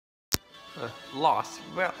Lost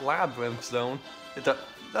Labyrinth Zone. That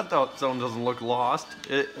zone doesn't look lost.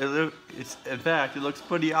 It's in fact, it looks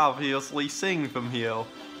pretty obviously sing from here.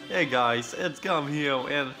 Hey guys, it's Gum here,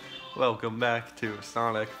 and welcome back to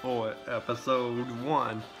Sonic 4 Episode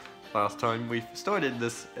 1. Last time we started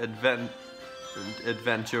this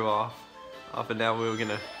adventure off, and now we're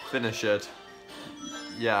gonna finish it.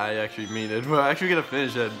 Yeah, I actually mean it. We're actually gonna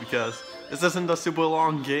finish it because this isn't a super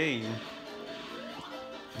long game.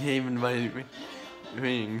 Even my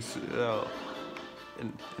rings.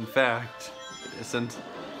 In fact, since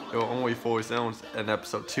there were only 4 zones, and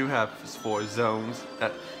episode 2 has 4 zones,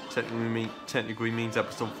 that technically means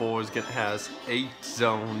episode 4 has 8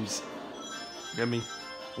 zones. I mean,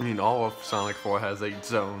 all of Sonic 4 has 8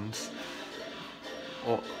 zones.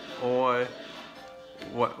 Or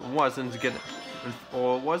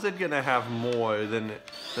was it gonna have more than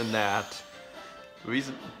that? The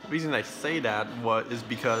reason I say that is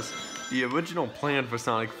because the original plan for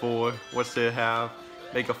Sonic 4 was to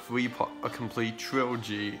make a complete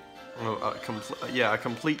trilogy, a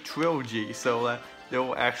complete trilogy, so that there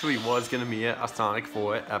actually was gonna be a Sonic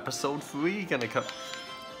 4 Episode 3 gonna come.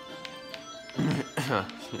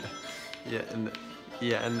 and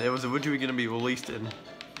it was originally gonna be released in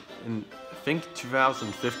I think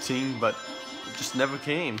 2015, but it just never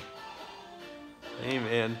came. Hey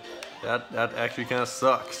man, that actually kind of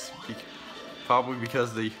sucks. Probably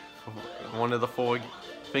because one of the 4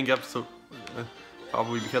 episode.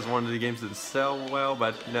 Probably because one of the games didn't sell well,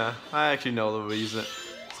 but nah, I actually know the reason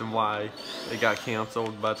why it got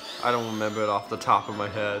canceled, but I don't remember it off the top of my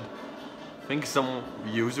head. I think some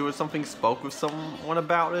user or something spoke with someone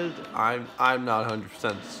about it. I'm not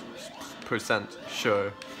 100%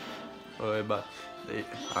 sure, but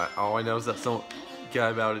all I know is that some guy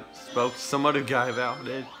about it spoke to some other guy about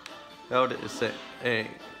it. But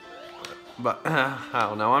I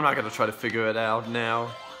don't know. I'm not gonna try to figure it out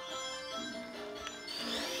now.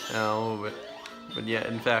 No, but yeah.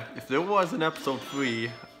 In fact, if there was an episode 3,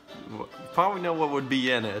 you probably know what would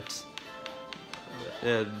be in it.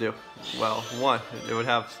 Well, one, it would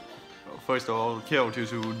have, first of all, characters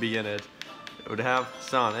who would be in it. It would have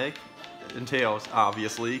Sonic and Tails,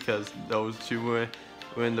 obviously, because those two were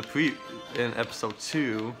in in episode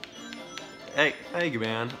 2.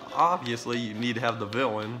 Eggman, obviously, you need to have the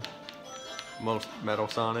villain. Metal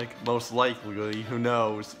Sonic, most likely. Who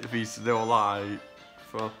knows if he's still alive?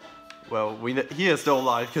 He is still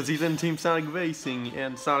alive because he's in Team Sonic Racing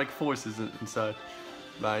and Sonic Forces inside.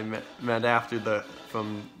 But I meant after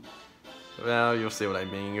well, you'll see what I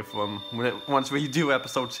mean once we do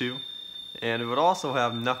episode 2. And it would also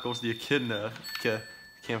have Knuckles the Echidna.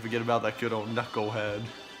 Can't forget about that good old Knucklehead.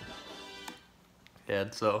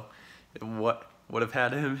 And so, what would have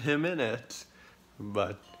had him in it?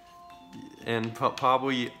 And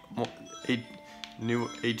probably new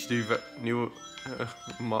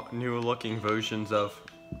looking versions of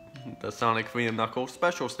the Sonic 3 and Knuckles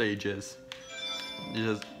special stages.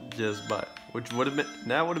 Which would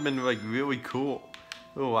have been like really cool.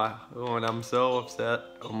 And I'm so upset.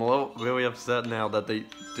 I'm really upset now that they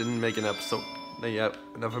didn't make an episode. They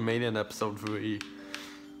never made an episode 3.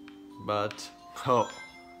 But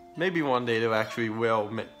maybe one day they actually will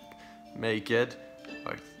make it.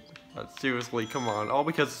 But seriously, come on. All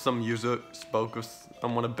because some user spoke with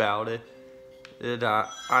someone about it.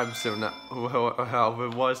 I'm still not. However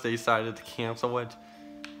it was, they decided to cancel it.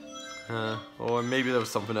 Or maybe there was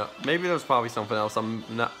something else. Maybe there was probably something else I'm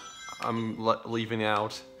leaving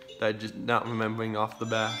out that I'm just not remembering off the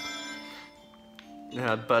bat.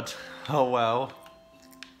 Yeah, but oh well.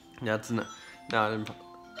 That's not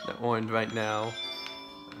important right now.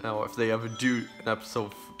 Now, if they ever do an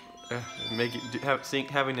episode,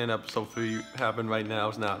 having an episode 3 happen right now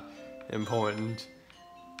is not important.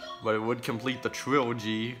 But it would complete the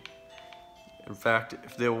trilogy. In fact,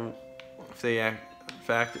 at the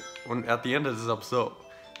end of this episode,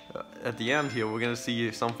 at the end here, we're gonna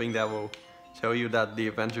see something that will tell you that the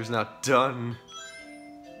adventure's not done.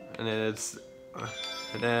 And then it's,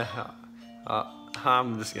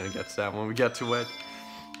 I'm just gonna get to that when we get to it,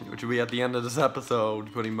 which will be at the end of this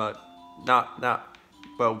episode, pretty much. At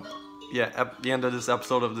the end of this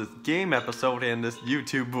episode of this game episode and this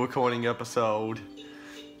YouTube recording episode.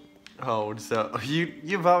 So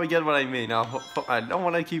you probably get what I mean. I don't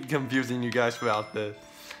want to keep confusing you guys throughout this,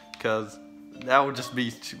 because that would just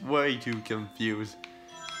be way too confused,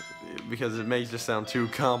 because it may just sound too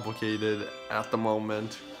complicated at the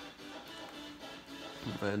moment.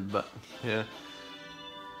 But yeah,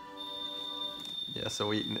 so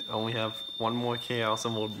we only have one more Chaos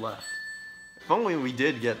Emerald left. If only we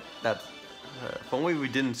did get that, if only we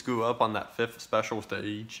didn't screw up on that 5th special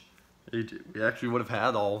stage, We actually would have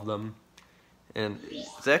had all of them. And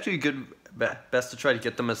it's actually good, best to try to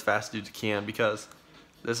get them as fast as you can, because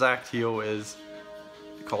this act here is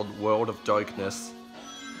called World of Darkness.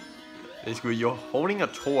 Basically, you're holding a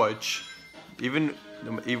torch, even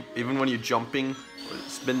when you're jumping, or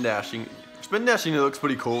spin dashing. Spin dashing, it looks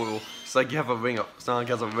pretty cool. It's like you have a ring of, Sonic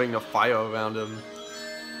has a ring of fire around him.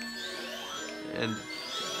 And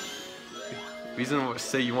the reason I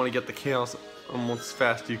say you want to get the chaos almost as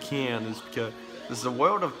fast as you can is because this is a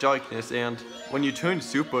world of darkness, and when you turn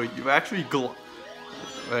super, you actually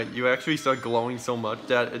you actually start glowing so much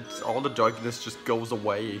that all the darkness just goes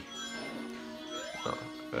away.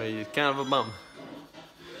 It's kind of a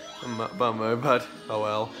bummer, but oh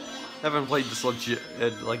well. I haven't played this legit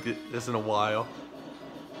like this in a while.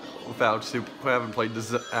 I haven't played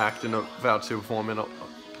this act without super form in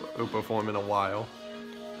a while.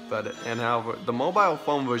 However, the mobile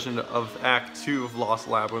phone version of Act 2 of Lost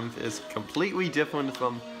Labyrinth is completely different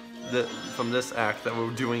from this act that we're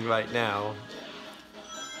doing right now.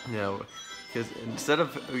 You know, because instead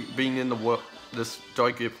of being in this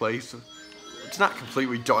darker place, it's not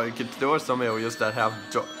completely dark. There are some areas that have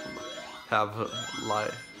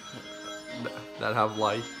light.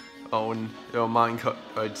 Oh, and there are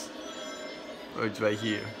minecarts right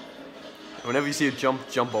here. Whenever you see a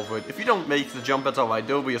jump over it. If you don't make the jump, that's alright.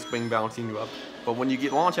 There'll be a spring bouncing you up. But when you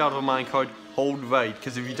get launched out of a minecart, hold right,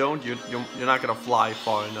 because if you don't, you're not gonna fly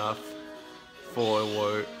far enough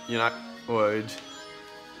forward. You're not worried,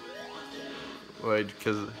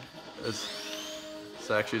 because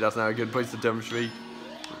that's not a good place to demonstrate.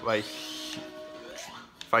 Right,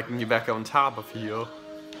 if I can get back on top of here,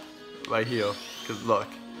 right here, because look,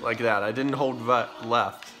 like that. I didn't hold right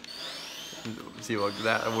left. See, like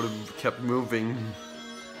that, I would have kept moving.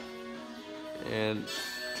 And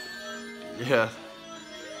yeah.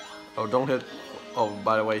 Oh, don't hit. Oh,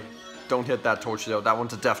 by the way, don't hit that torch though. That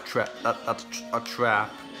one's a death trap. That's a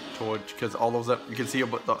trap torch, because all those you can see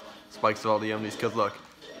the spikes of all the enemies. Because look,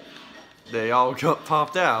 they all got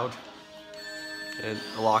popped out, and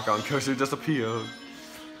the lock-on cursor disappeared.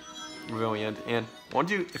 Brilliant. And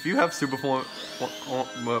if you have super form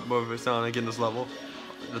Sonic in this level,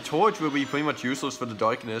 the torch will be pretty much useless for the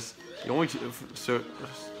darkness. The only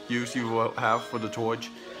use you will have for the torch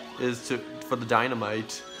is for the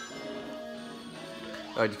dynamite.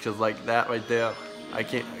 Right, because like that right there, I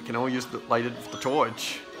can only use the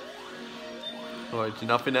torch. Right,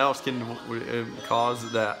 nothing else can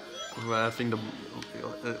cause that thing to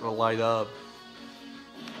light up.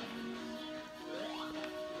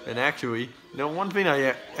 And actually, one thing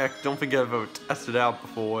I don't think I've ever tested out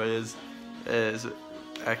before is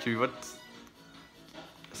actually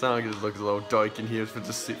Sonic looks a little dark in here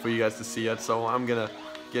for you guys to see it, so I'm gonna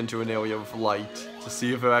get into an area of light to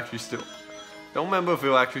see if it actually still. Don't remember if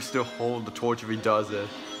it'll actually still hold the torch if he does it.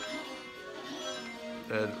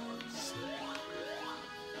 And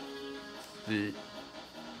let's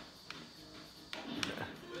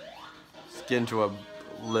get into a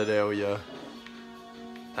lit area.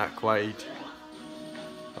 Not quite.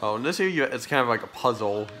 Oh, in this area, it's kind of like a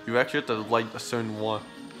puzzle. You actually have to light a certain one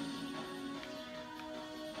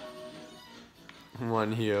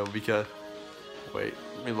here, because wait,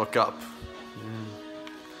 let me look up.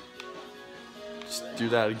 Just do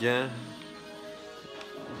that again.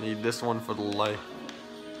 Need this one for the light.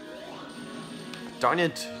 Darn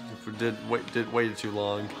it! Did wait too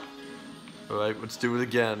long. Alright, let's do it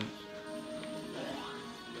again.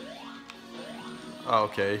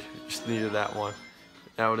 Okay, just needed that one.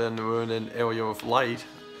 Now then we're in an area of light.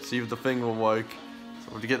 See if the thing will work.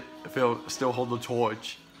 So if it'll still hold the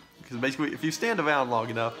torch. Because basically, if you stand around long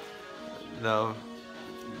enough,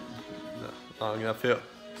 here,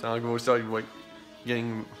 Sonic will start like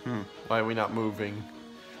getting. Why are we not moving?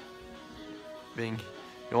 In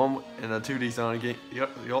a 2D Sonic game,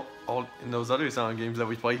 all in those other Sonic games that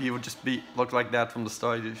we played, he would just look like that from the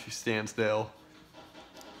start if you stand still.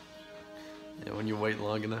 Yeah, when you wait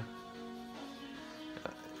long enough.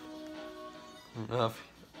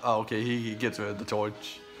 Oh, okay, he gets rid of the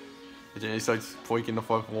torch. And then he starts breaking the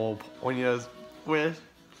fourth wall, pointing at his wrist,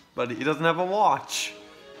 but he doesn't have a watch.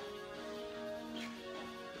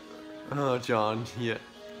 Oh, John, yeah.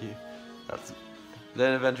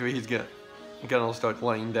 Then eventually he's gonna start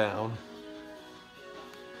laying down.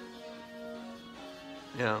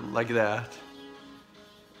 Yeah, like that.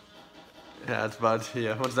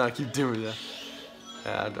 Yeah, let's not keep doing that.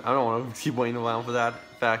 And I don't want to keep waiting around for that.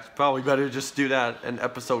 In fact, probably better just do that in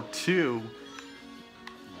episode 2.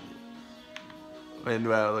 And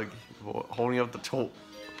like holding up the torch,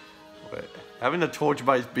 having the torch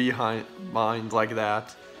by his behind like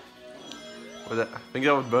that. I think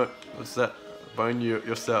that would burn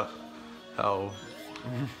yourself. Oh,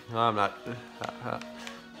 I'm not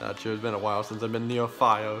sure. It's been a while since I've been near a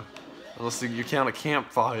fire. Unless you count a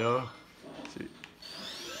campfire.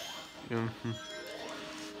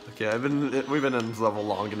 Okay, we've been in this level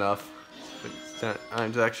long enough. It's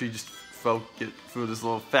time to actually just get through this a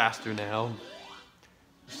little faster now.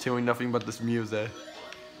 Just hearing nothing but this music.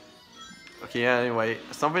 Okay, anyway,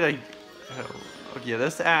 okay,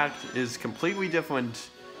 this act is completely different.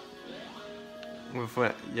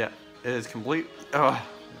 Yeah, it is complete.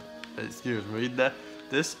 Excuse me.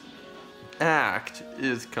 This act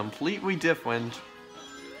is completely different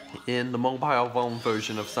in the mobile phone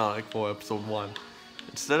version of Sonic 4 Episode 1.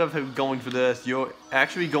 Instead of going for this, you're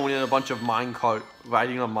actually going in a bunch of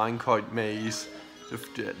riding a minecart maze.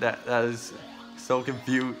 That is so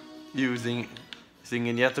confusing,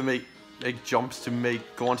 and you have to make jumps to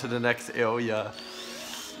go on to the next area.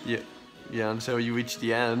 Yeah, until you reach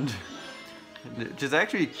the end. Which is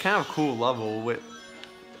actually kind of a cool level.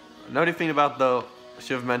 Another thing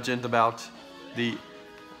should have mentioned about the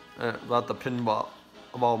pinball,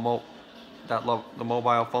 the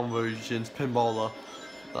mobile phone version's pinball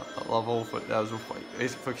level that was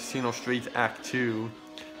for Casino Street Act 2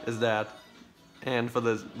 is that, and for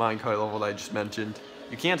the minecart level that I just mentioned,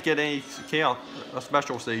 you can't get a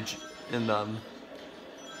special stage in them.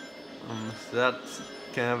 So that's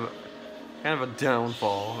kind of a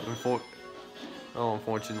downfall,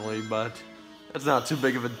 unfortunately, but it's not too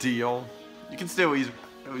big of a deal. You can still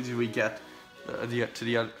easily get to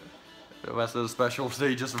the rest of the special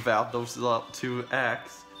stages without those two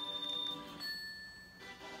acts.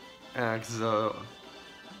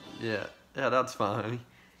 Yeah, that's fine.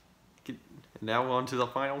 Now we're on to the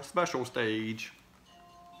final special stage.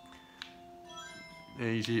 So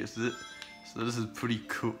this is pretty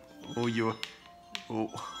cool.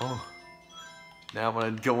 Now I'm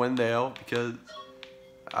gonna go in there because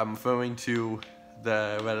I'm referring to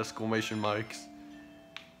the red exclamation marks.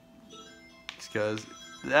 Because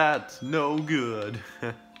that's no good.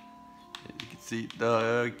 You can see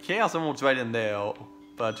the Chaos Emerald's right in there,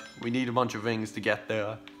 but we need a bunch of rings to get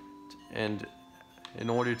there. And in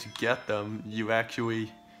order to get them, you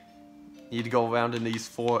actually need to go around in these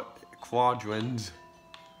 4 quadrants.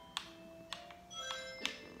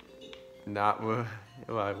 Not what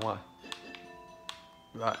I want.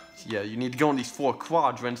 Right, yeah, you need to go in these 4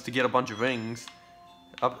 quadrants to get a bunch of rings.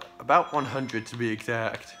 About 100 to be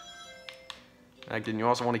exact. And you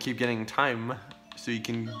also want to keep getting time so you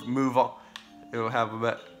can move up. It'll have a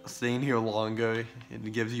bit staying here longer.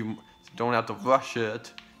 It gives you, don't have to rush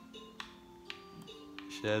it.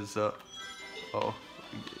 You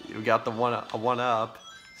got the one up,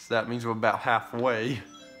 so that means we're about halfway.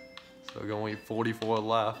 So we're only 44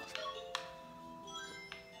 left.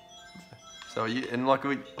 So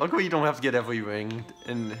luckily you don't have to get every ring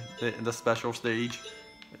in the special stage,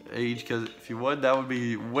 because if you would, that would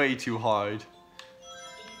be way too hard.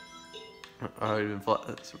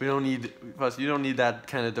 Plus you don't need that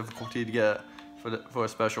kind of difficulty to get for a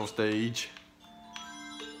special stage.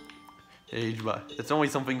 But it's only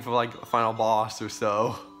something for like a final boss or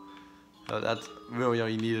so. That's really all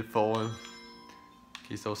you need it for.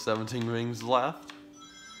 Okay, so 17 rings left.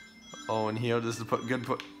 Oh, and here this is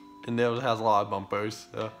and there it has a lot of bumpers.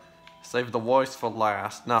 Save the worst for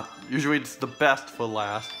last. Usually it's the best for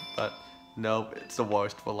last, but no, it's the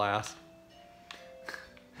worst for last.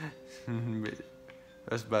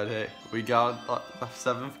 But hey, we got the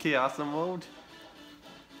 7th Chaos Emerald.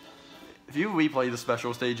 If you replay the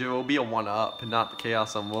special stage, it will be a 1-up and not the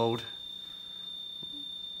Chaos Emerald.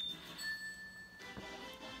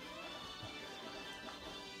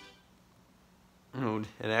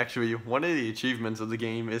 And actually, one of the achievements of the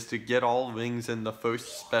game is to get all rings in the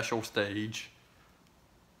first special stage.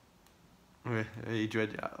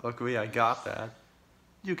 Luckily, I got that.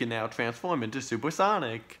 You can now transform into Super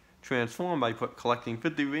Sonic. Transform by collecting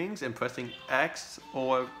 50 rings and pressing X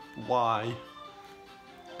or Y.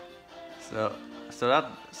 So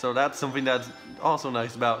that's something that's also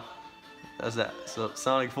nice about that. So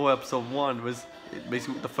Sonic 4 Episode 1 was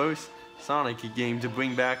basically the first Sonic game to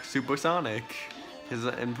bring back Super Sonic.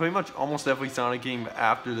 And pretty much almost every Sonic game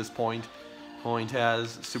after this point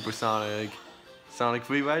has Super Sonic. Sonic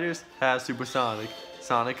Free Riders has Super Sonic.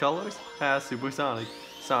 Sonic Colors has Super Sonic.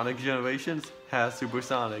 Sonic Generations has Super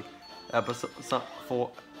Sonic. Episode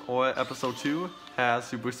 2 has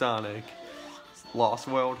Super Sonic. Lost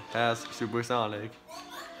World has Super Sonic.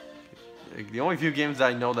 The only few games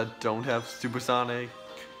I know that don't have Super Sonic,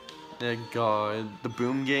 the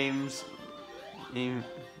Boom games and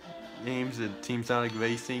Team Sonic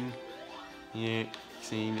Racing. Yeah,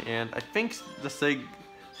 scene, and I think the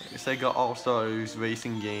Sega All-Stars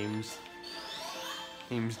racing games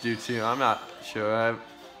do too. I'm not sure.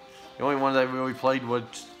 The only one that I really played was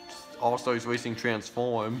All-Stars Racing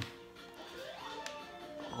Transform.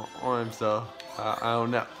 So I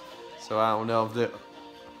don't know. So I don't know if they. I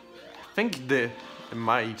think they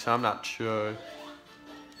might. I'm not sure.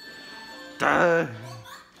 I'm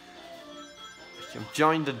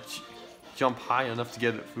trying to jump high enough to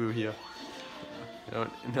get it through here. You know,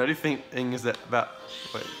 another thing is that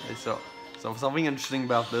so something interesting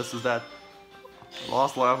about this is that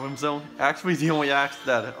Lost Labyrinth Zone actually is the only act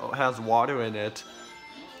that has water in it.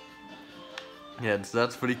 Yeah, so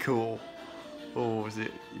that's pretty cool. Oh, you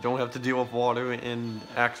don't have to deal with water in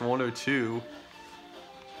Act 1 or 2.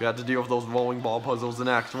 You have to deal with those rolling ball puzzles in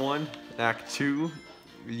Act 1. In Act 2,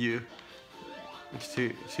 you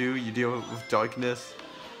deal with darkness.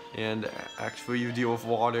 And Act 3, you deal with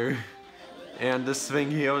water. And this thing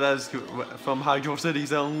here that is from Hydro City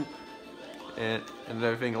Zone. And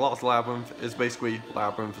everything. Lost Labyrinth is basically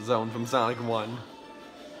Labyrinth Zone from Sonic 1.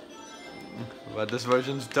 But this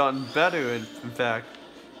version's done better, in fact,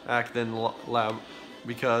 than Lab,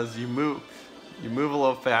 because you move a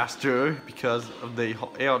little faster because of the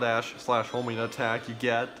air dash / homing attack you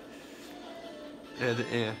get, and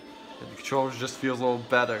the controller just feels a little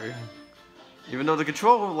better. Even though the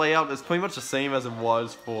controller layout is pretty much the same as it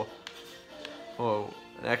was for. Oh,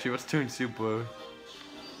 actually, let's turn Super.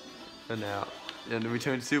 And now, in the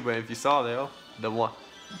Return Super, if you saw there,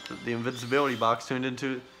 the invincibility box turned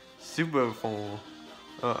into Super form,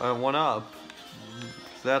 1-up.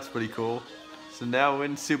 So that's pretty cool. So now we're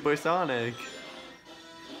in Super Sonic,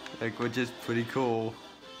 which is pretty cool.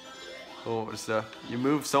 Oh, so you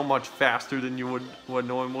move so much faster than you would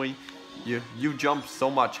normally. You jump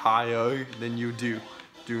so much higher than you do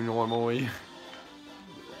normally.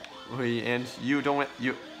 And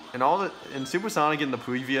in Super Sonic in the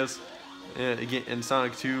previous, in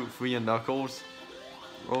Sonic 2, 3, and Knuckles.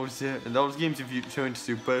 In those games, if you turn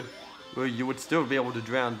Super, well, you would still be able to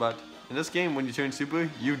drown, but in this game, when you turn Super,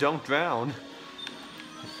 you don't drown.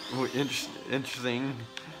 Interesting,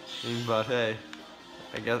 but hey,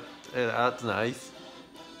 I guess that's nice.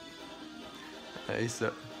 Hey,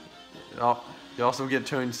 so you also can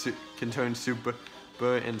turn Super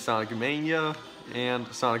in Sonic Mania and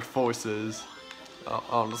Sonic Forces.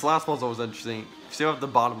 This last one's always interesting. You see how the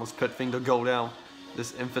bottomless pit thing to go down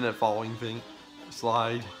this infinite falling thing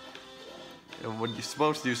slide, and what you're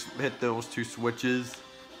supposed to do is hit those 2 switches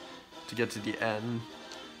to get to the end.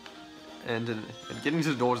 And getting to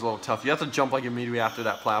the door is a little tough. You have to jump like immediately after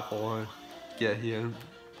that platform to get here.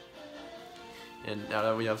 And now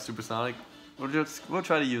that we have Super Sonic, we'll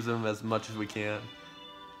try to use them as much as we can.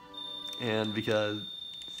 And because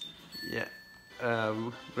we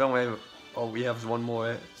have one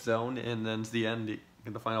more zone, and then it's the end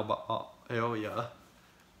in the final area.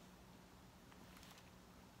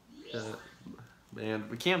 And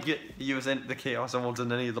we can't use the Chaos Emeralds in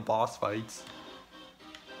any of the boss fights.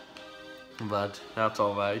 But that's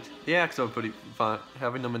alright. The acts are pretty fun.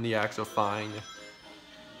 Having them in the acts are fine.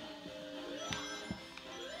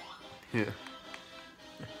 Yeah.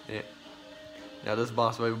 Now this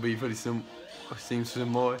boss fight will be pretty seems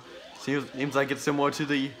similar. Seems like it's similar to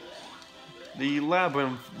the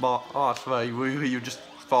Labyrinth boss fight where you just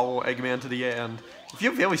follow Eggman to the end. If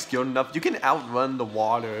you're very skilled enough, you can outrun the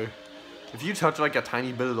water. If you touch like a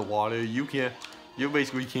tiny bit of the water, you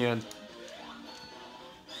basically can't.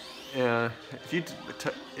 If you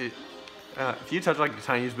touch like the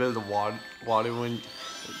tiniest bit of the water when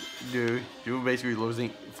you're basically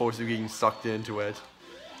forcing getting sucked into it.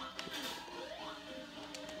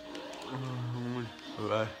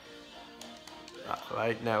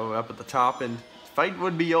 Right now we're up at the top, and the fight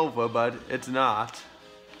would be over, but it's not.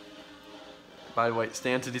 By the way,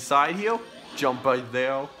 stand to the side here, jump right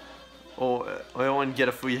there, or get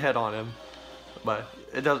a free hit on him. But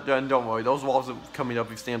it doesn't. Don't worry, those walls are coming up.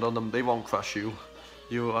 If you stand on them, they won't crush you.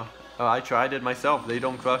 I tried it myself. They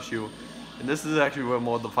don't crush you. And this is actually where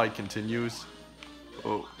more of the fight continues.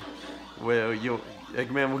 Where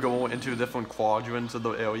Eggman will go into different quadrants of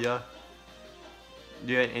the area.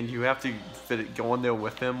 Yeah, and you have to go in there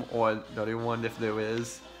with him, or another one if there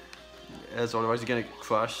is, as otherwise you're gonna get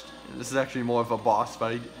crushed. And this is actually more of a boss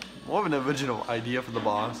fight, more of an original idea for the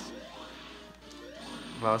boss.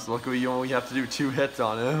 Well, so luckily you only have to do 2 hits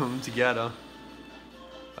on him to get him.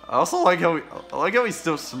 I also like how he's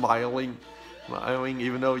still smiling,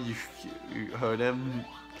 even though you hurt him,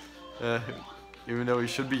 even though he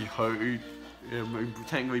should be hurt,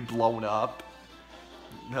 technically blown up.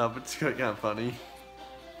 No, but it's kind of funny.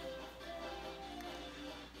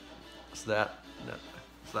 So that. No.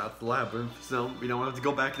 So that's the labyrinth. So we don't have to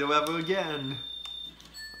go back there ever again.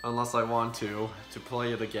 Unless I want to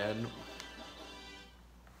play it again.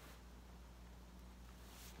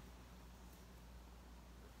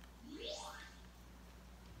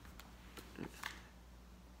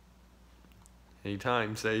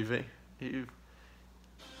 Anytime saving. You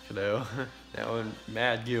know, now in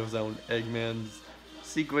Mad Gear's own Eggman's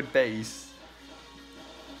secret base.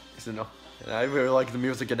 So no, and I really like the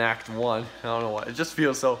music in Act 1. I don't know why. It just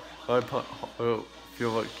feels so.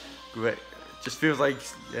 Feel like great. It just feels like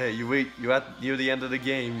you're at near the end of the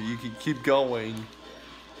game. You can keep going,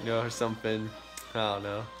 you know, or something. I don't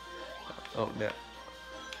know. Oh no.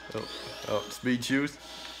 Oh, speed shoes.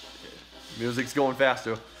 Music's going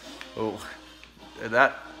faster. Oh.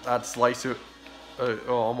 That slicer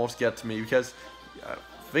almost gets me because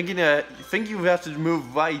think you have to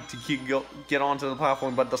move right to get onto the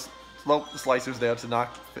platform, but the slope slicer's there to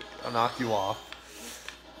knock you off.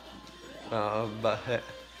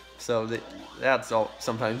 So that's all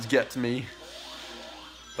sometimes gets me,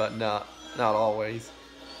 but not always.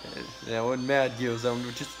 Now we're in Mad Gear Zone,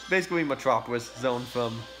 which is basically Metropolis Zone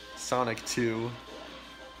from Sonic 2.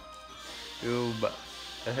 Ooh, but.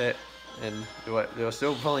 And there are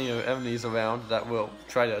still plenty of enemies around that will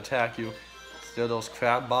try to attack you. Still those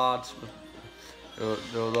crab bots. There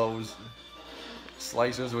are those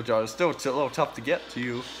slicers which are still a little tough to get to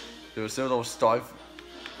you. There are still those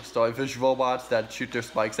starfish robots that shoot their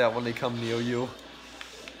spikes out when they come near you.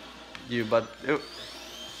 But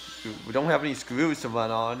we don't have any screws to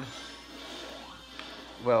run on.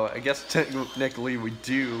 Well, I guess technically we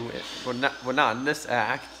do. We're not in this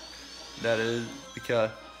act. That is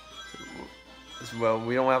because. Well,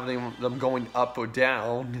 we don't have any of them going up or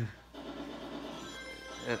down.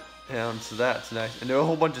 And so that's nice. And there are a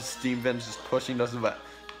whole bunch of steam vents just pushing us around.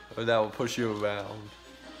 Or that will push you around.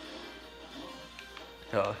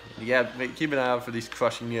 Yeah, keep an eye out for these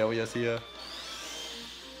crushing areas here.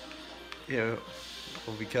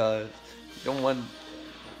 Because you don't want.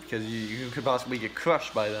 Because you could possibly get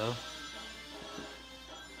crushed by them.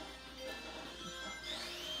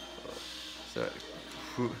 So.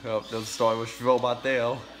 Oh, there's a stylish robot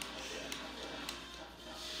there.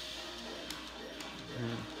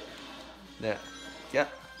 Yeah.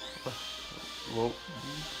 Well,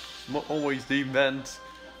 always the event.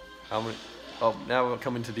 How many? Oh, now we're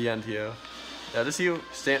coming to the end here. Yeah, this you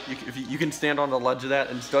stand. If you can stand on the ledge of that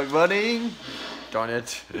and start running. Darn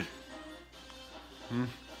it.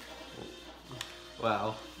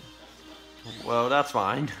 Wow. Well, that's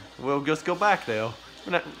fine. We'll just go back there.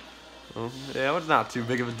 Yeah, it's not too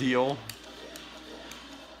big of a deal.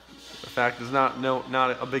 In fact, it's not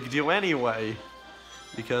a big deal anyway,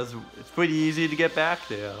 because it's pretty easy to get back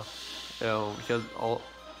there. Because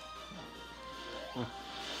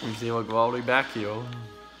you see, look, we're all the way back here.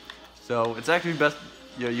 So it's actually best,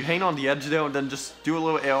 you hang on the edge there and then just do a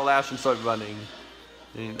little air lash and start running.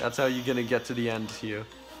 And that's how you're gonna get to the end here.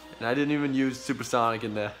 And I didn't even use Supersonic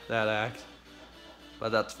in that act,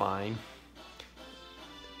 but that's fine.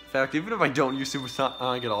 In fact, even if I don't use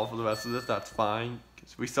Supersonic at all for the rest of this, that's fine.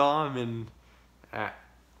 Because we saw him in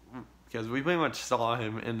because we pretty much saw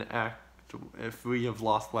him in Act 3 of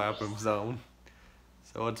Lost Labyrinth Zone.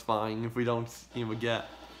 So it's fine if we don't see him again.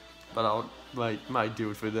 But I might do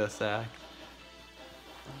it for this act.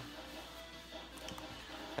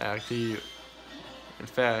 Actually, in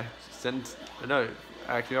fact,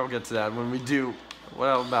 actually I'll get to that when we do what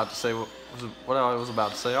I was about to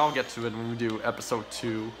say. I'll get to it when we do episode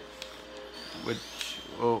 2, which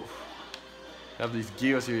have these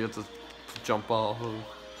gears here you have to jump off of.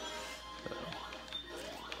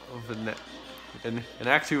 And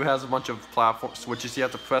Act 2 has a bunch of platform switches you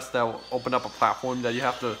have to press that will open up a platform that you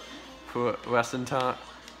have to press in time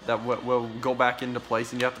that will go back into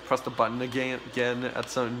place, and you have to press the button again at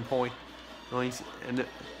some point. And it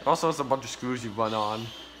also has a bunch of screws you run on.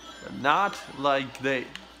 Not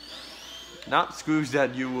screws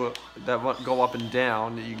that go up and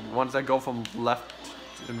down. Ones that go from left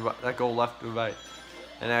and right, that go left and right.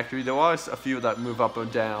 And actually, there are a few that move up or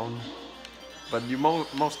down, but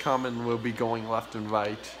most common will be going left and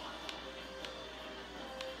right.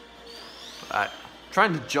 I'm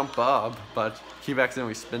trying to jump up, but keep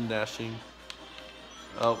accidentally spin dashing.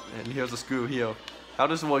 Oh, and here's a screw here. How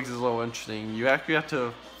this works is a little interesting. You actually have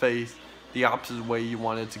to face the opposite way you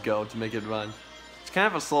want it to go to make it run. It's kind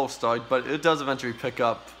of a slow start, but it does eventually pick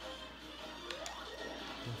up.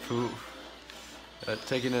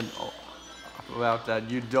 Taking it route that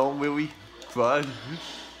you don't really run.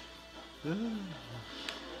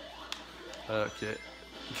 Okay,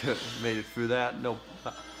 made it through that. Nope.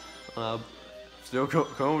 Still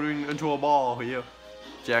going into a ball here.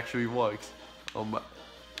 which actually works. Oh my,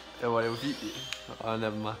 oh,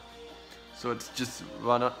 never mind. So it's just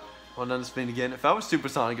run on the spin again. If I was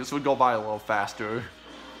supersonic, this would go by a little faster.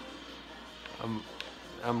 I'm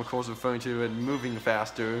of course referring to it moving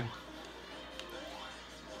faster.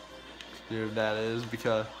 Here that is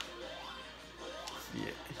because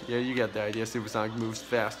yeah, you get the idea. Supersonic moves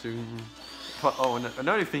faster. Oh, and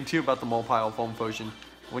another thing too about the mobile phone version,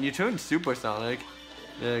 when you turn supersonic,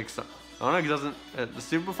 Sonic doesn't. The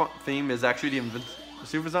theme is actually the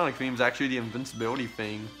supersonic theme is actually the invincibility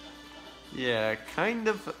thing. Yeah, kind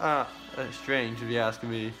of strange if you ask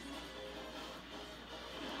me.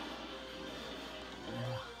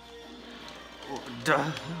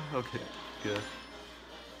 Okay, good.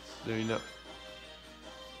 So you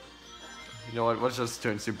know what? Let's just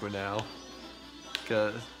turn super now,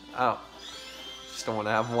 cause just don't want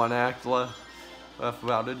to have one act left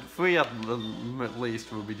about it. 3 at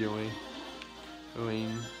least we'll be doing. No.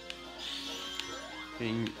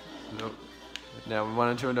 Now we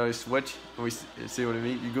want to turn another switch. And we see what I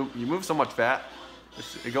mean. You move so much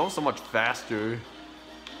it goes so much faster.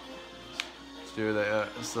 Let's do that.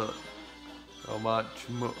 So much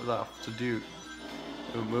left to do.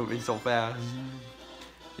 We're moving so fast.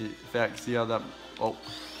 In fact, see how that? Oh,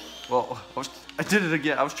 well, I did it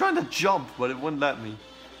again. I was trying to jump, but it wouldn't let me.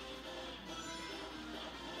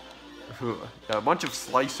 Yeah, a bunch of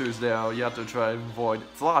slicers there you have to try and avoid.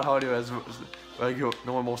 It's a lot harder as regular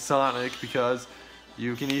normal Sonic because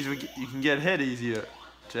you can get hit easier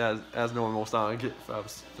as normal Sonic.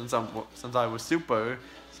 Since I was Super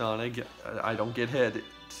Sonic, I don't get hit.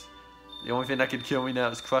 The only thing that could kill me now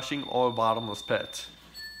is crushing or bottomless pit.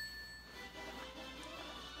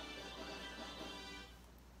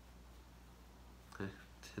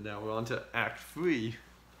 Now we're on to Act 3.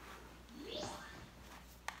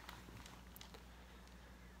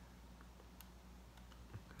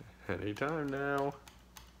 Anytime now.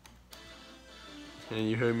 And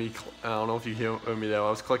you heard me, I don't know if you heard me there, I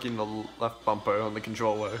was clicking the left bumper on the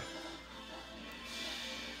controller.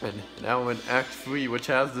 And now we're in Act 3, which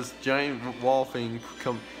has this giant wall thing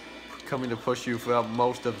coming to push you throughout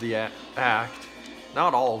most of the act.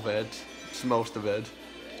 Not all of it, just most of it.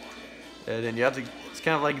 And then you have to, it's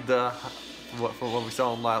kind of like what we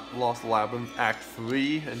saw in Lost Labyrinth Act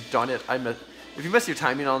 3, and darn it, if you miss your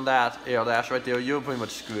timing on that air dash right there, you're pretty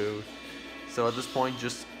much screwed. So at this point,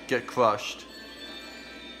 just get crushed.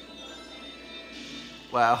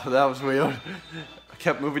 Wow, that was weird. I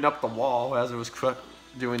kept moving up the wall as it was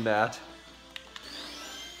doing that.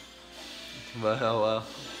 But oh well.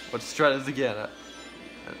 Let's try this again.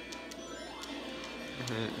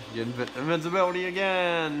 Get invincibility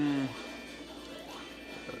again.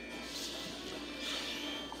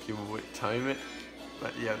 Okay, wait, time it.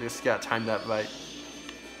 But yeah, just gotta time that right.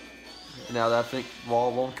 Now that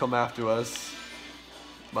wall won't come after us,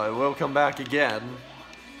 but it will come back again.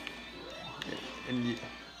 And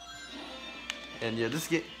yeah, just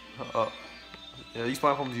get. Yeah, these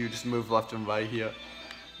platforms you just move left and right here.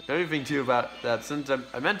 The other thing too about that, since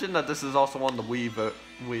I mentioned that this is also on the Wii, but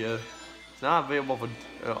it's not available for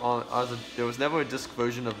there was never a disc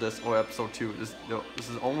version of this or episode 2. This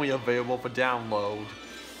is only available for download.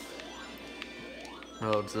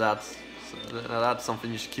 So that's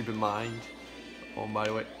something you should keep in mind. Oh, by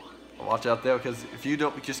the way, watch out there, because if you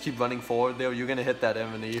don't just keep running forward there, you're gonna hit that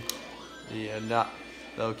enemy. Yeah,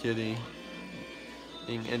 no kidding.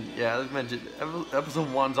 And yeah, as mentioned, episode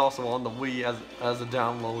 1's also on the Wii as a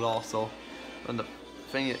download also. And the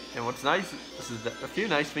thing, and what's nice, a few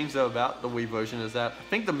nice things though about the Wii version is that I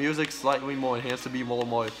think the music's slightly more enhanced to be a little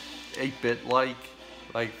more 8-bit like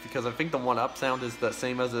because I think the 1-up sound is the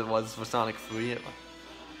same as it was for Sonic 3.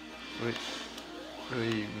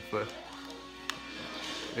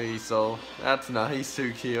 So that's nice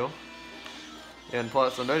to kill. And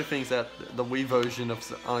plus, another thing is that the Wii version of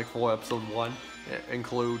Sonic 4 Episode 1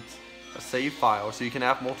 includes a save file, so you can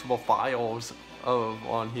have multiple files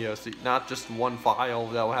on here. So not just one file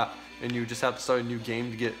that will have, and you just have to start a new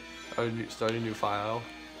game to get start a new file.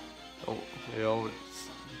 Oh, you know,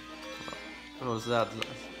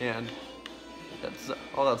 and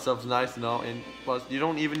all that stuff's nice and all. And plus, you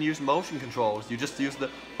don't even use motion controls. You just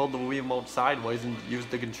hold the Wii remote sideways and use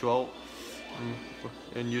the control.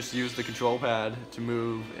 And just use the control pad to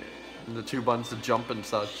move, and the 2 buttons to jump and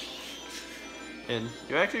such. And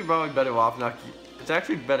you're actually probably better off not. It's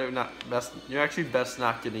actually best. You're actually best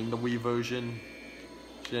not getting the Wii version.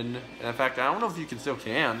 And in fact, I don't know if you still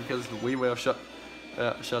can, because the Wii will shut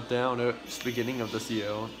down at the beginning of this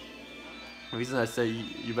year. The reason I say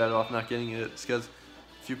you're better off not getting it is because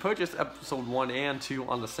if you purchase Episode 1 and 2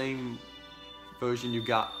 on the same version you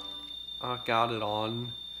got got it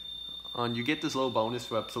on. And you get this little bonus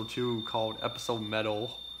for episode 2 called Episode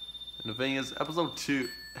Metal. And the thing is, episode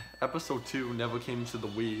 2 never came to the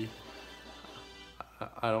Wii.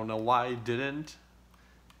 I don't know why it didn't.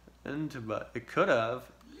 But it could have.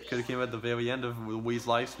 It could have came at the very end of the Wii's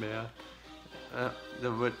lifespan.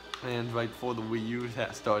 And right before the Wii U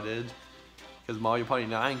started. Because Mario Party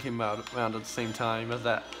 9 came out around at the same time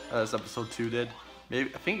as episode 2 did.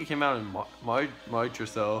 Maybe I think it came out in March or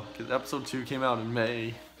so. Because episode 2 came out in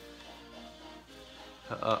May.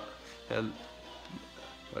 But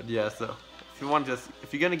yeah, so if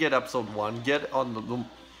you're gonna get episode 1, get on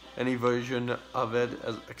any version of it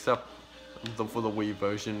except for the Wii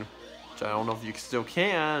version, which I don't know if you still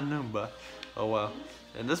can, but oh well.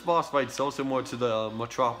 And this boss fight's so similar to the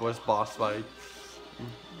Metropolis boss fight.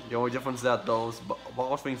 The only difference is that those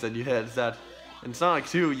boss things that you hit is that in Sonic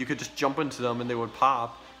 2 you could just jump into them and they would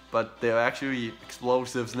pop, but they're actually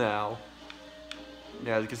explosives now.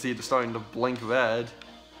 Yeah, as you can see, they're starting to blink red.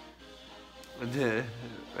 And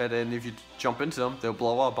then if you jump into them, they'll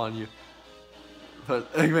blow up on you.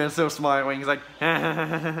 But Eggman's still smiling. He's like,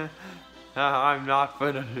 I'm not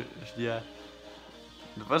finished yet.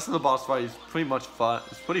 The rest of the boss fight is pretty much fun.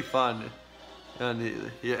 It's pretty fun. And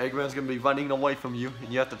Eggman's gonna be running away from you,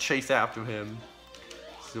 and you have to chase after him.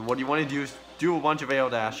 So what you want to do is do a bunch of air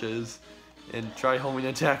dashes, and try homing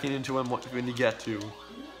attacking into him when you get to.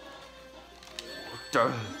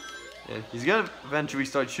 Yeah, he's gonna eventually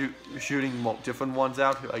start shooting different ones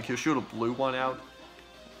out. Like he'll shoot a blue one out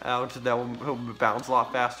that will bounce a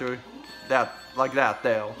lot faster. Like that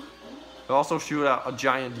there. He'll also shoot out a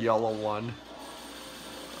giant yellow one,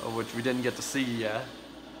 which we didn't get to see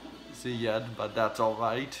yet, but that's all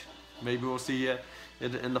right. Maybe we'll see it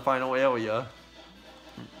in the final area.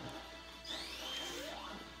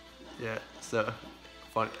 Yeah, so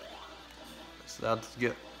fun. So that's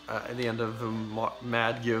good. At the end of the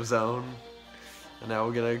Mad Gear Zone, and now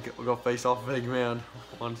we're gonna go face off Eggman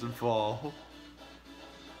once and for all.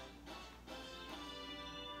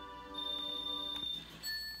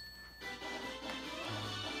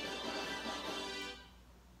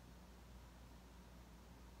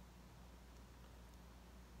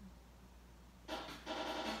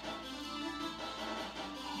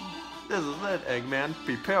 This is it, Eggman.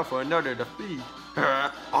 Prepare for another defeat.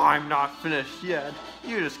 I'm not finished yet.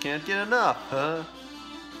 You just can't get enough, huh?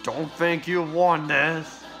 Don't think you won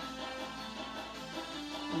this.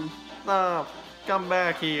 Stop. Come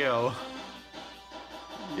back here.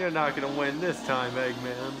 You're not gonna win this time,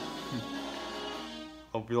 Eggman.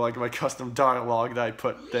 Hope you like my custom dialogue that I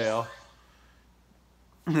put there.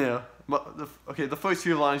 Yeah. Okay, the first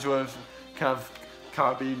few lines were kind of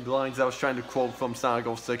copied lines I was trying to quote from Sonic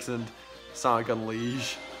 06 and Sonic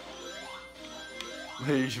Unleashed.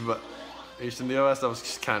 But in the rest I was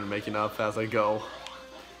just kind of making up as I go.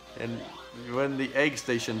 And we're in the Egg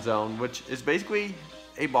Station Zone, which is basically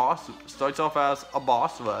a boss. Starts off as a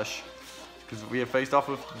boss rush, because we have faced off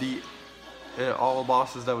with all the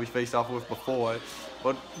bosses that we faced off with before.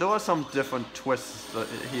 But there are some different twists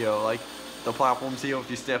here, like the platforms here. If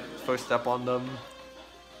you first step on them,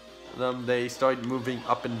 they start moving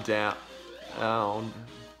up and down.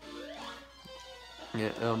 Yeah,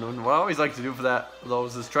 what I always like to do for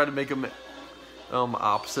those is try to make them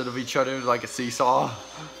opposite of each other, like a seesaw.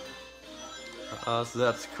 So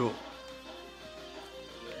that's cool.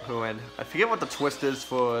 Oh, and I forget what the twist is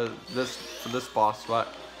for this boss fight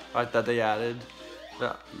that they added.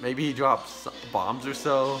 Maybe he drops bombs or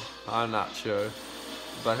so. I'm not sure.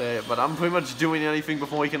 But hey, I'm pretty much doing anything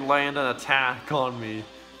before he can land an attack on me.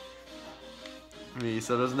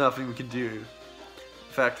 So there's nothing we can do.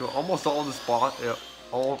 In fact, almost all of this boss,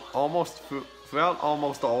 throughout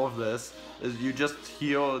almost all of this, is you just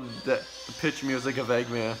hear the pitch music of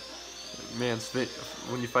Eggman.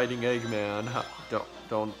 When you're fighting Eggman,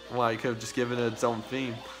 well, I could have just given it its own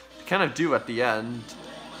theme. You kind of do at the end.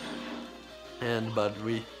 But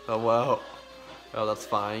well, that's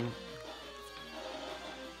fine.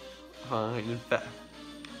 In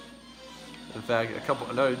fact, a couple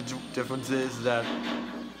another differences is that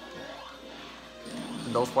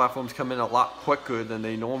those platforms come in a lot quicker than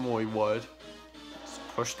they normally would. Just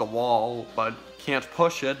push the wall, but can't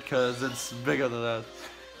push it because it's bigger than that.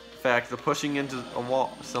 In fact, the pushing into a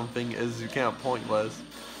wall something is kind of pointless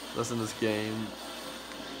in this game.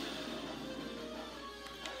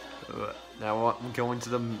 Now I'm going to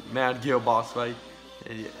the Mad Gear boss fight.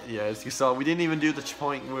 And yeah, as you saw, we didn't even do the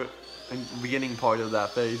point where in the beginning part of that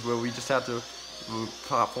phase where we just have to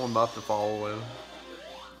platform up to follow him.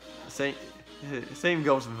 Same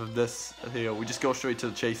goes with this here. We just go straight to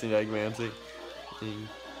the chasing Eggman thing.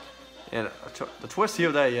 And the twist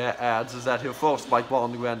here that he adds is that he'll throw a spike ball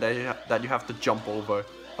on the ground that you have to jump over,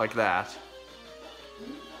 like that.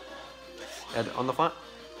 And on the front,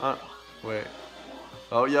 wait.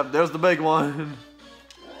 Oh, yep, there's the big one.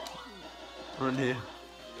 Run here.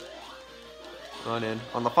 Run in.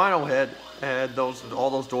 On the final hit, all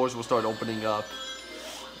those doors will start opening up.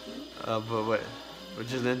 But wait,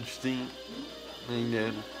 which is interesting. And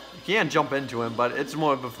then you can't jump into him, but it's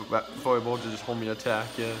more before you're able to just homing attack.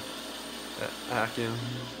 Hack him.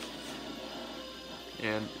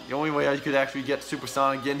 And the only way I could actually get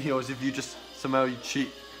Supersonic in here is if you just somehow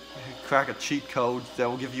crack a cheat code that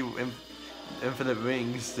will give you infinite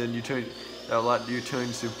rings, then that'll let you turn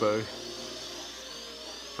super.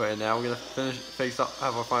 But now we're gonna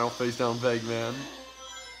have our final face down Eggman.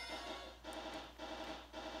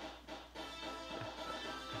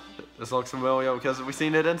 This looks familiar because we've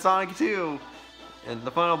seen it in Sonic 2. And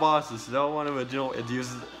the final boss is no one original. It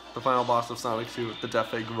uses the final boss of Sonic 2, the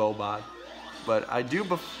Death Egg robot. But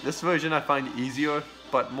this version I find easier,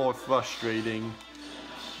 but more frustrating.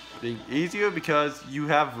 Being easier because you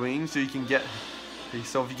have rings, so you can get.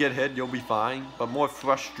 So if you get hit, you'll be fine. But more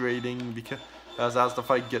frustrating because as the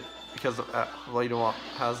fight later on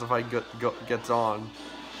as the fight gets on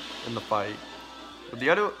in the fight. But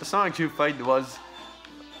the Sonic 2 fight was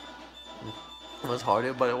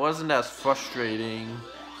harder, but it wasn't as frustrating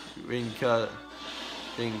because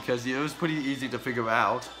it was pretty easy to figure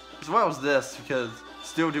out. As well as this, because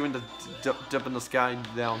still doing the dip in the sky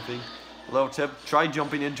down thing. Little tip: try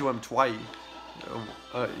jumping into him twice.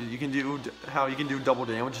 You can do double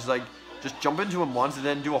damage. Is like just jump into him once and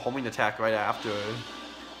then do a homing attack right after.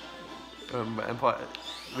 And the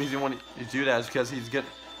reason when you do that is because he's got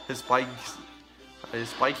his spike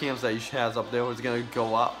cams that he has up there is gonna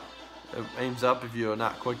go up. It aims up if you're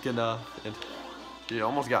not quick enough, and you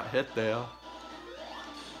almost got hit there.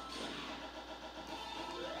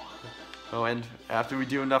 Oh, and after we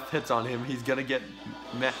do enough hits on him, he's gonna get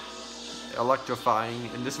electrifying,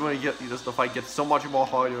 and this is when the fight gets so much more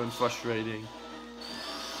harder and frustrating.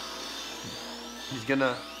 He's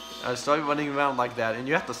gonna start running around like that, and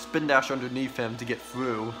you have to spin dash underneath him to get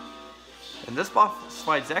through. And this boss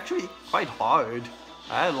fight's actually quite hard.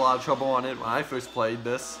 I had a lot of trouble on it when I first played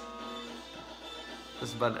this.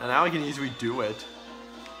 But now I can easily do it.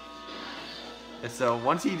 And so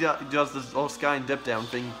once he does this little sky and dip down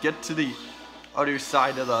thing, get to the other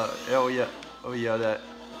side of the area. Oh yeah, that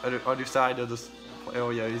other side of this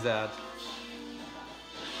area he's at.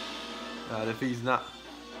 If he's not,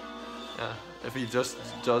 if he just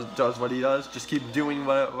does what he does, just keep doing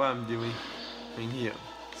what I'm doing here.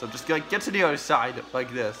 So just get to the other side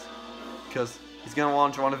like this, because he's gonna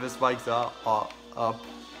launch one of his spikes up.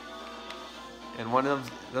 And one of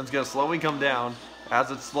them's gonna slowly come down. As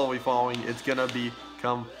it's slowly falling, it's gonna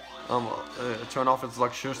turn off its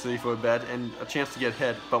electricity for a bit and a chance to get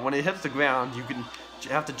hit. But when it hits the ground, you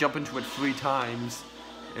have to jump into it 3 times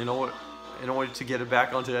in order to get it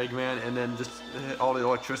back onto Eggman, and then just all the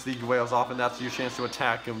electricity wails off, and that's your chance to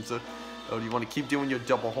attack him. So you want to keep doing your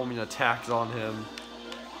double homing attacks on him,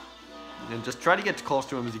 and just try to get as close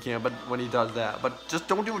to him as you can. But when he does that, but just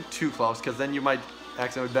don't do it too close, because then you might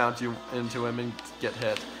accidentally bounce into him and get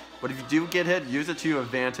hit. But if you do get hit, use it to your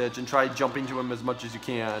advantage and try jumping to him as much as you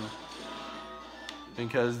can,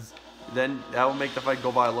 because then that will make the fight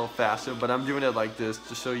go by a little faster. But I'm doing it like this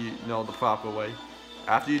to show you know the proper way.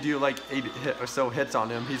 After you do like 8 or so hits on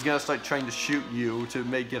him, he's gonna start trying to shoot you to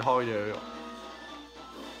make it harder.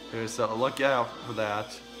 So look out for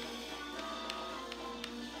that.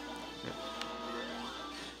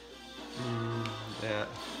 Yeah.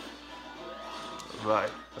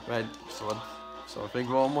 Right. So I think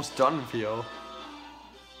we're almost done here.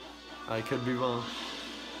 I could be wrong.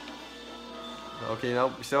 Okay, no,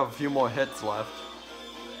 we still have a few more hits left.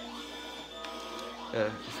 Yeah.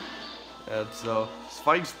 And so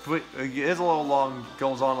Spike's is a little long,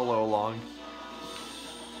 goes on a little long.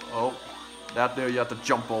 Oh, that there you have to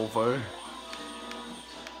jump over.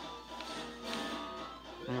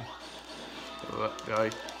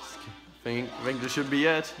 Right. I think this should be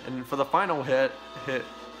it. And for the final hit,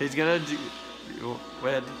 he's gonna do.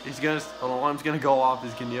 Alarm's gonna go off.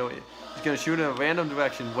 He's gonna shoot in a random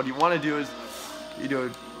direction. What you want to do is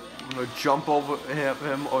either jump over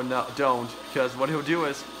him or not, don't, because what he'll do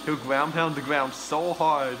is he'll ground pound the ground so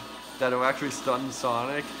hard that it'll actually stun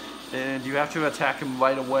Sonic, and you have to attack him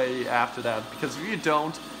right away after that, because if you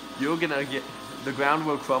don't, you're gonna get the ground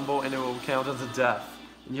will crumble and it will count as a death,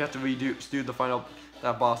 and you have to do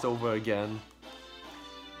that boss over again.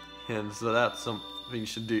 And so that's something you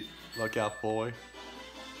should look out for,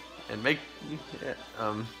 and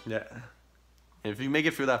yeah. And if you make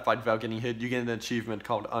it through that fight without getting hit, you get an achievement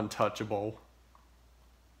called Untouchable.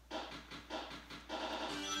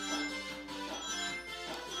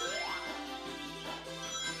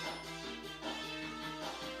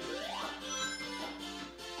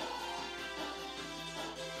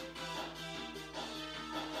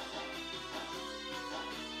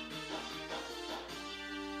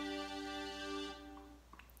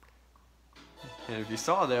 And if you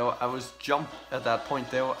saw there, I was at that point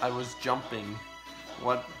there, I was jumping.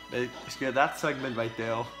 What basically that segment right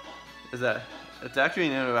there is that it's actually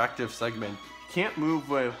an interactive segment. You can't move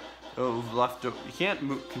where left or you can't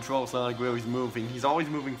control Sonic where he's moving. He's always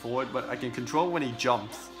moving forward, but I can control when he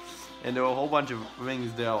jumps. And there were a whole bunch of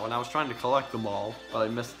rings there, and I was trying to collect them all, but I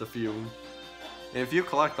missed a few. And if you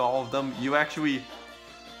collect all of them, you actually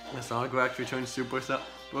Sonic will actually turn Super,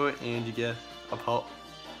 and you get a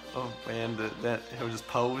and then he'll just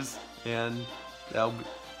pose, and that'll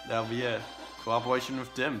be it. Cooperation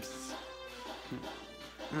with Dimps.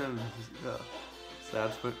 So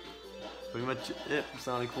that's pretty much it for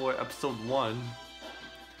Sonic 4 Episode 1.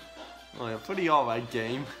 Oh, yeah, pretty alright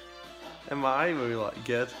game. And I really like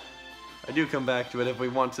it. I do come back to it every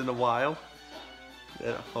once in a while.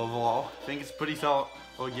 Yeah, overall, I think it's pretty solid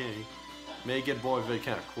game. May get bored very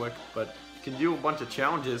kind of quick, but you can do a bunch of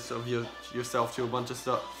challenges of yourself to a bunch of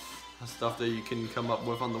stuff that you can come up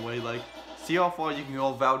with on the way, like see how far you can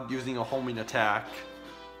go without using a homing attack.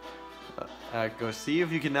 Go see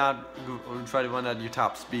if you cannot try to run at your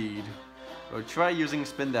top speed, or try using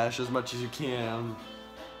spin dash as much as you can.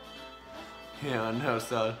 Yeah, no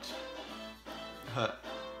such. But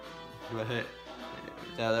hey,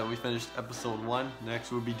 now that we finished Episode 1,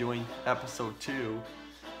 next we'll be doing Episode 2.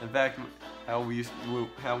 In fact, how we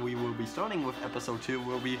will be starting with Episode 2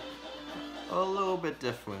 will be a little bit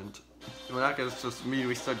different. We're not going to just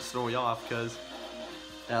immediately start the story off, because,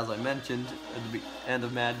 as I mentioned at the end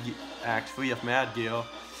of Act 3 of Mad Gear,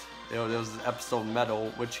 there was episode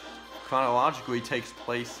Metal, which chronologically takes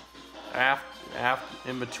place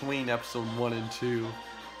in between Episode 1 and 2.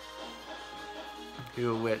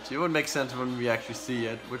 Which it would make sense when we actually see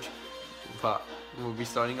it, which we'll be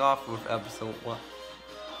starting off with Episode 1.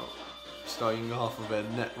 Starting off of it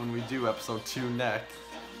when we do Episode 2 next.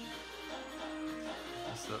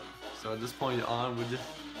 So at this point on, we're just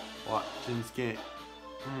watching this game.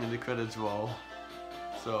 The credits roll.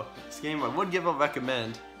 So this game I would give a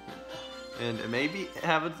recommend, and it maybe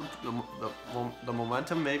have the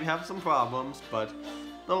momentum maybe have some problems, but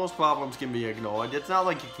those problems can be ignored. It's not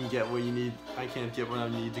like you can get where you need. I can't get where I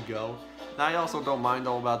need to go. And I also don't mind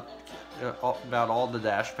all about all the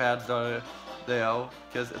dash pads that are there,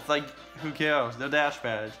 because it's like, who cares? They're dash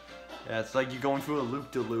pads. Yeah, it's like you're going through a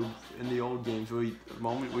loop-de-loop in the old games where you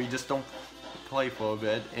just don't play for a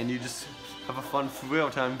bit, and you just have a fun thrill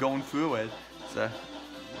time going through it. So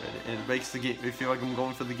it makes the game, I feel like I'm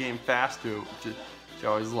going through the game faster, which I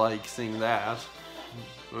always like seeing that.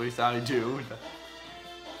 At least I do.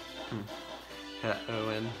 Yeah,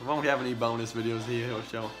 and I won't have any bonus videos here or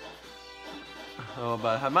show. Oh,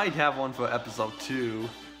 but I might have one for Episode 2.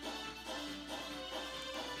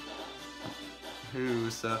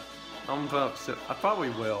 So I probably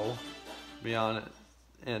will, be honest.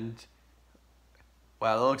 And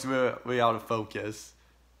wow, it looks very out of focus.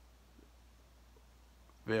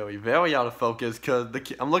 Very, very out of focus. Cause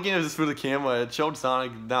I'm looking at this through the camera. It showed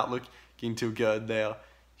Sonic not looking too good there.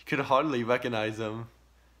 You could hardly recognize him.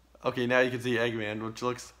 Okay, now you can see Eggman, which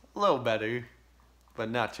looks a little better, but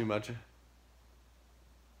not too much.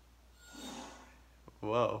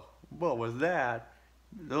 Whoa, what was that?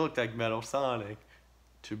 It looked like Metal Sonic.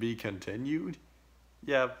 To be continued?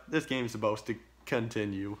 Yeah, this game's supposed to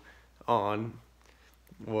continue on.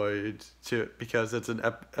 Because it's an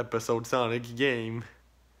episode Sonic game.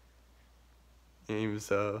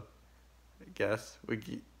 So I guess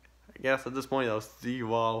at this point I'll see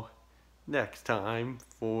you all next time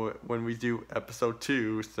for when we do Episode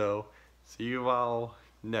 2. So see you all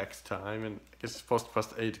next time, and I guess it's supposed to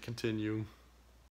press A to continue.